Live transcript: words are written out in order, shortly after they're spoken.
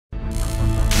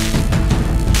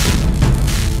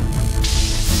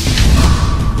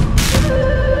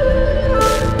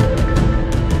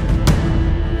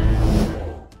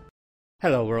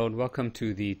Hello world, welcome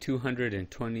to the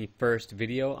 221st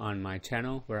video on my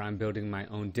channel where I'm building my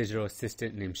own digital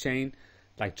assistant named Shane,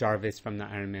 like Jarvis from the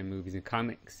Iron Man movies and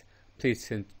comics.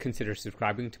 Please consider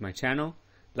subscribing to my channel,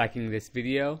 liking this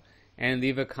video, and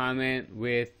leave a comment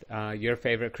with your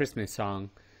favorite Christmas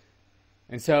song.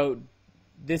 And so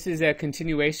this is a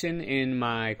continuation in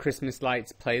my Christmas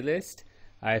lights playlist.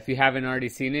 If you haven't already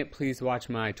seen it, please watch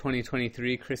my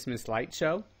 2023 Christmas light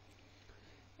show.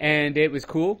 And it was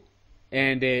cool.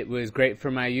 And it was great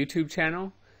for my YouTube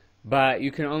channel, but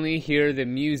you can only hear the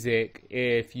music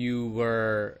if you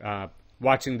were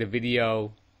watching the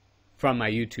video from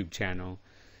my YouTube channel.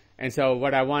 And so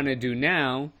what I want to do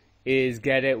now is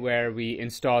get it where we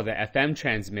install the FM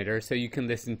transmitter so you can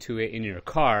listen to it in your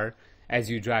car as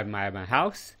you drive by my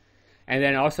house. And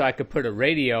then also I could put a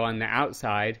radio on the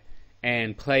outside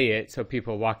and play it so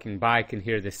people walking by can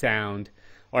hear the sound,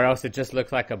 or else it just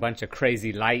looks like a bunch of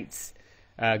crazy lights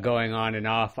going on and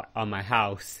off on my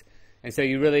house. And so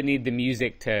you really need the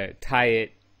music to tie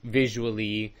it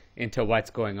visually into what's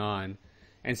going on.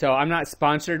 And so I'm not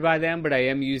sponsored by them, but I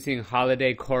am using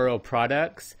HolidayCoro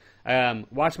products.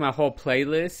 Watch my whole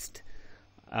playlist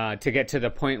to get to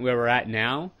the point where we're at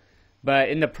now. But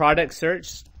in the product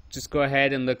search, just go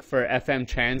ahead and look for FM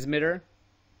transmitter.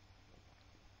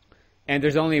 And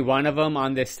there's only one of them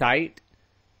on this site.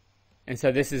 And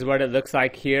so this is what it looks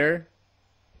like here.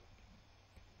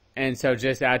 And so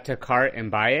just add to cart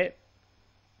and buy it.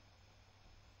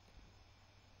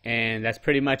 And that's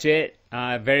pretty much it.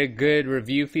 Very good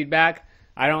review feedback.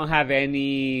 I don't have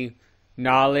any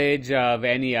knowledge of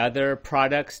any other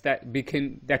products that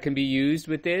can be used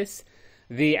with this.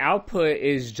 The output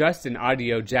is just an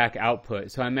audio jack output.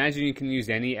 So I imagine you can use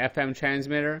any FM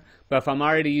transmitter. But if I'm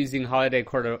already using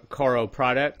HolidayCoro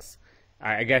products,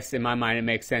 I guess in my mind it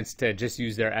makes sense to just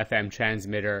use their FM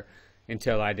transmitter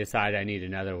until I decide I need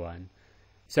another one.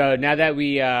 So now that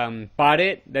we bought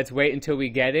it, let's wait until we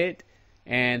get it,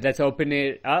 and let's open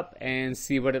it up and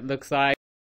see what it looks like.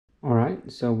 Alright,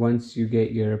 so once you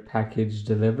get your package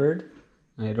delivered,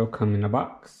 it'll come in a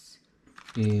box.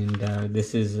 And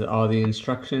this is all the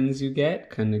instructions you get,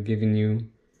 kind of giving you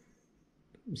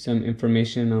some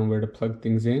information on where to plug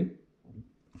things in.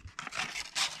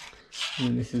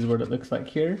 And this is what it looks like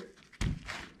here.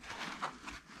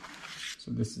 So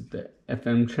this is the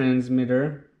FM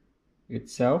transmitter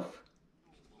itself,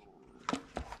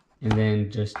 and then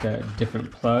just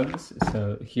different plugs.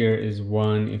 So here is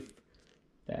one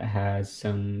that has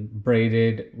some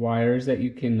braided wires that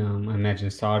you can imagine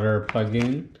solder or plug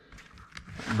in.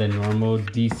 The normal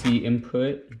DC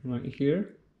input right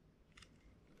here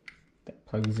that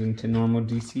plugs into normal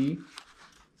DC,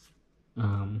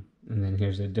 and then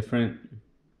here's a different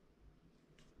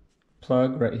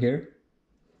plug right here.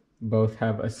 Both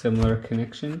have a similar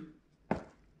connection.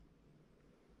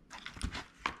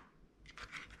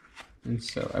 And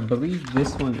so I believe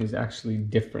this one is actually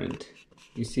different.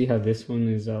 You see how this one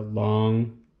is a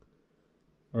long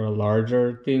or a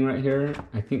larger thing right here?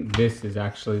 I think this is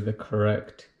actually the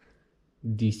correct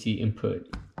DC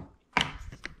input.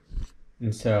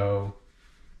 And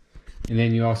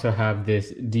then you also have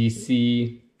this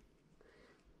DC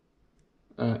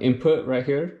input right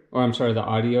here, or I'm sorry, the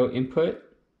audio input.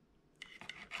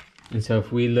 And so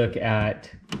if we look at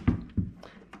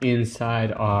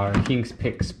inside our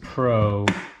HinksPix Pro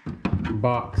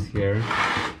box here,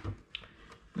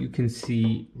 you can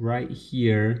see right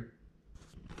here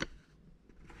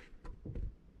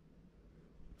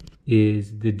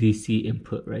is the DC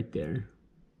input right there.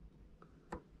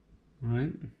 All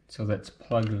right, so let's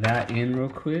plug that in real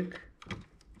quick.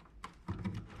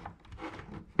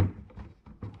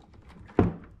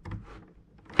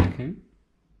 Okay.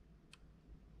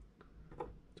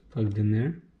 Plugged in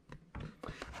there.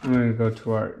 I'm going to go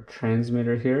to our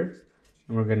transmitter here,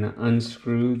 and we're going to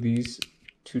unscrew these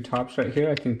two tops right here.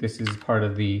 I think this is part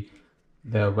of the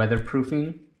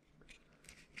weatherproofing.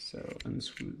 So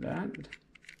unscrew that.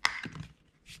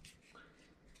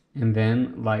 And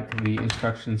then, like the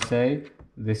instructions say,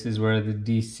 this is where the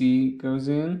DC goes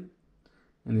in,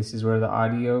 and this is where the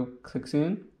audio clicks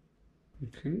in.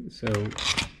 Okay, so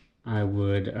I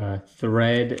would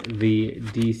thread the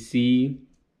DC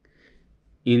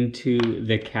into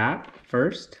the cap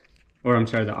first, or I'm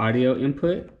sorry, the audio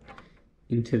input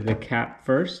into the cap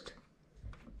first.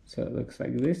 So it looks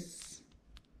like this.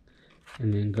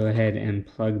 And then go ahead and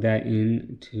plug that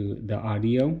into the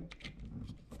audio,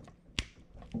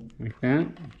 like that.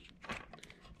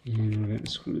 And we're going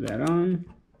to screw that on.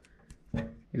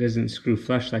 It doesn't screw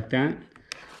flush like that.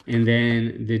 And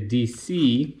then the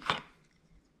DC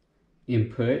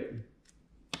input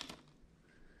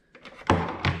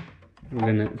We're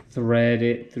gonna thread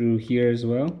it through here as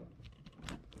well.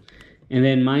 And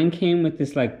then mine came with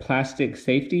this like plastic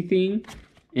safety thing.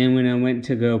 And when I went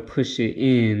to go push it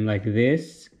in like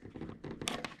this,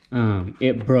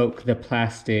 it broke the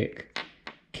plastic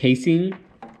casing.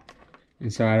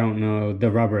 And so I don't know,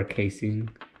 the rubber casing,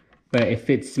 but it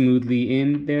fits smoothly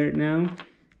in there now.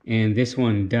 And this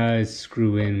one does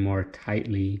screw in more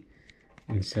tightly.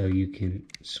 And so you can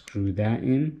screw that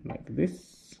in like this.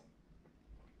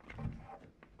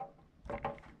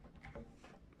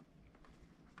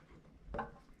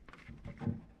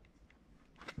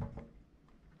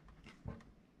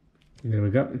 There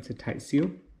we go, it's a tight seal.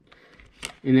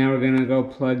 And now we're gonna go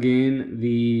plug in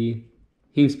the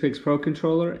HolidayPix Pro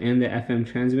controller and the FM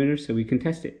transmitter so we can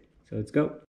test it. So let's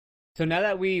go. So now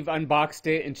that we've unboxed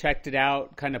it and checked it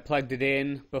out, kind of plugged it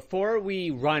in, before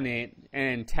we run it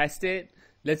and test it,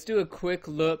 let's do a quick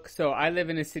look. So I live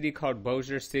in a city called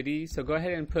Bossier City. So go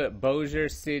ahead and put Bossier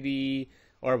City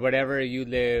or whatever you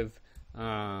live,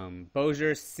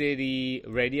 Bossier City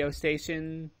radio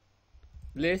station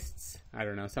lists. I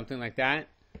don't know, something like that.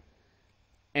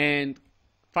 And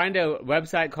find a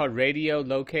website called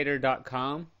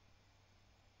radiolocator.com.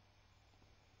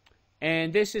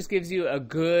 And this just gives you a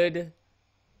good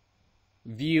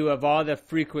view of all the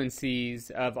frequencies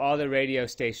of all the radio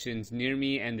stations near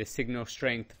me and the signal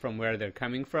strength from where they're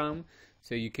coming from.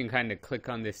 So you can kind of click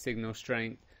on this signal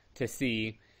strength to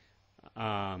see.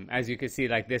 As you can see,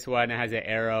 like this one, it has an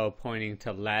arrow pointing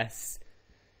to less.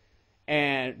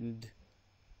 And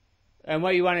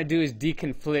what you want to do is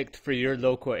deconflict for your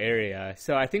local area.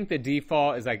 So I think the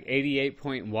default is like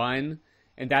 88.1.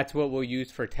 And that's what we'll use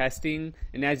for testing.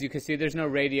 And as you can see, there's no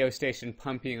radio station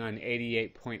pumping on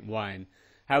 88.1.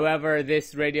 However,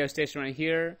 this radio station right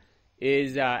here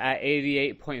is at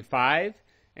 88.5.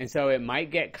 And so it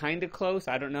might get kind of close.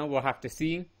 I don't know. We'll have to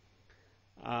see.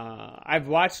 I've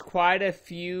watched quite a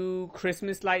few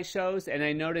Christmas light shows, and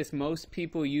I noticed most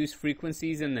people use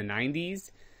frequencies in the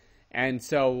 90s. And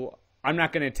so I'm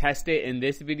not going to test it in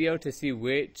this video to see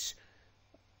which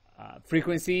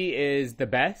frequency is the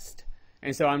best.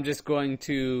 And so I'm just going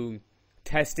to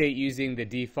test it using the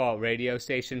default radio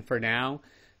station for now.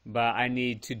 But I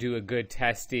need to do a good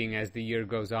testing as the year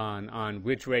goes on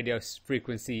which radio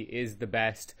frequency is the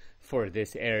best for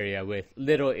this area with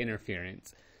little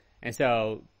interference. And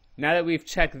so now that we've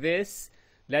checked this,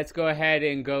 let's go ahead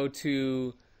and go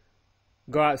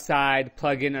outside,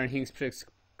 plug in our HolidayPix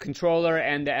controller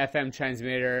and the FM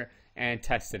transmitter and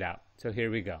test it out. So here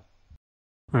we go.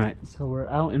 All right, so we're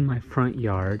out in my front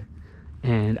yard.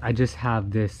 And I just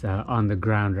have this on the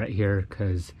ground right here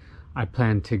because I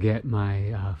plan to get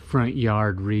my front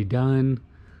yard redone,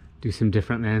 do some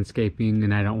different landscaping,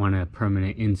 and I don't want a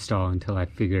permanent install until I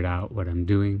figured out what I'm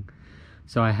doing.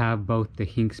 So I have both the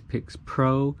HolidayPix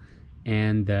Pro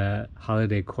and the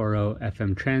HolidayCoro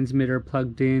FM transmitter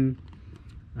plugged in,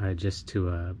 just to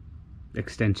a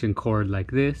extension cord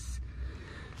like this.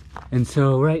 And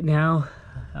so right now,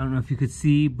 I don't know if you could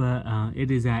see, but it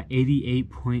is at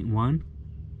 88.1.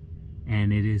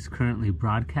 And it is currently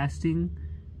broadcasting,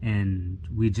 and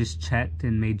we just checked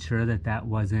and made sure that that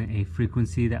wasn't a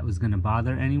frequency that was going to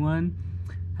bother anyone.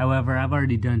 However, I've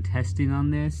already done testing on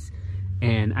this,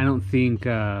 and I don't think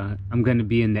I'm going to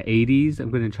be in the 80s.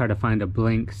 I'm going to try to find a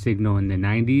blank signal in the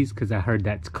 90s because I heard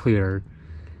that's clearer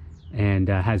and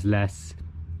has less,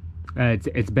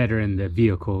 it's better in the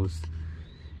vehicles.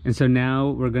 And so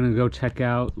now we're going to go check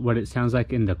out what it sounds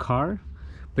like in the car.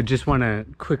 But just want to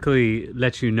quickly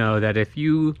let you know that if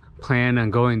you plan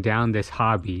on going down this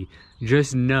hobby,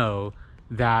 just know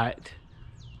that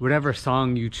whatever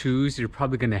song you choose, you're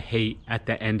probably going to hate at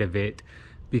the end of it.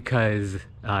 Because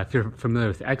if you're familiar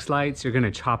with X-Lights, you're going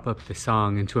to chop up the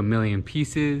song into a million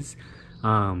pieces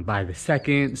by the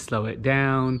second, slow it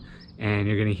down, and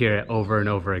you're going to hear it over and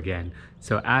over again.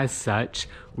 So as such,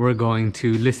 we're going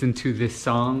to listen to this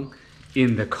song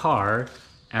in the car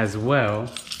as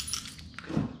well,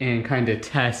 and kind of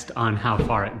test on how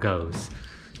far it goes.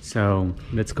 So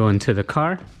let's go into the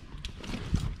car.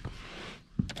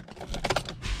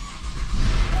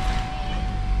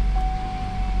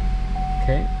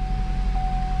 Okay,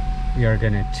 we are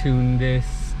going to tune this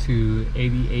to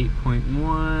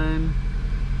 88.1.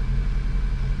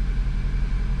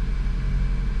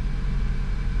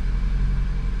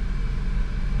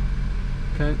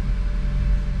 Okay.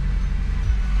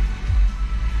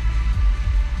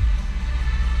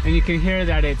 And you can hear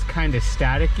that it's kind of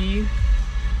staticky.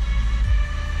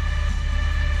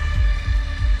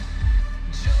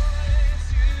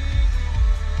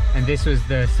 And this was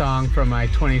the song from my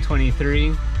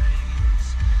 2023.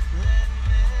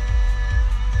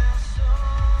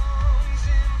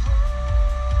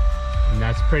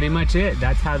 pretty much it.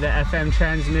 That's how the FM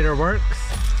transmitter works.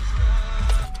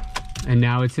 And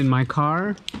now it's in my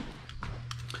car.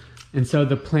 And so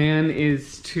the plan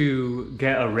is to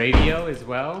get a radio as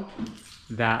well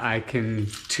that I can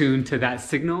tune to that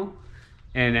signal.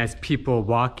 And as people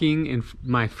walking in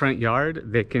my front yard,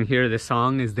 they can hear the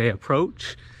song as they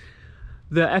approach.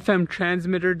 The FM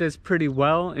transmitter does pretty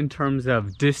well in terms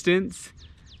of distance.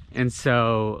 And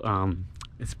so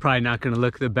it's probably not gonna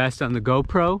look the best on the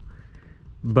GoPro,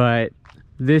 but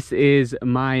this is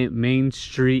my main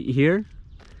street here.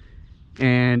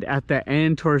 And at the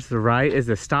end towards the right is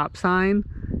a stop sign,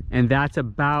 and that's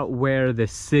about where the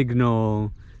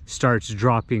signal starts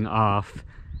dropping off.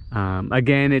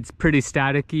 Again, it's pretty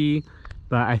staticky,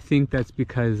 but I think that's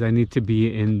because I need to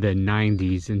be in the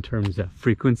 90s in terms of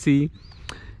frequency.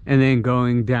 And then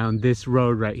going down this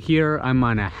road right here, I'm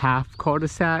on a half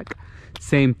cul-de-sac.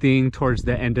 Same thing towards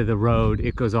the end of the road,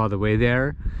 it goes all the way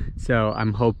there. So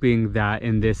I'm hoping that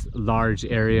in this large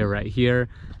area right here,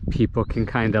 people can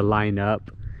kind of line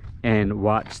up and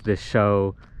watch the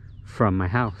show from my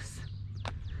house.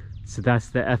 So that's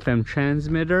the FM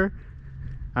transmitter.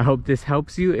 I hope this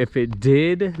helps you. If it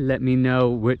did, let me know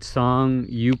which song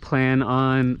you plan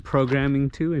on programming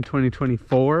to in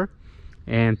 2024.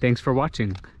 And thanks for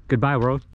watching. Goodbye, world.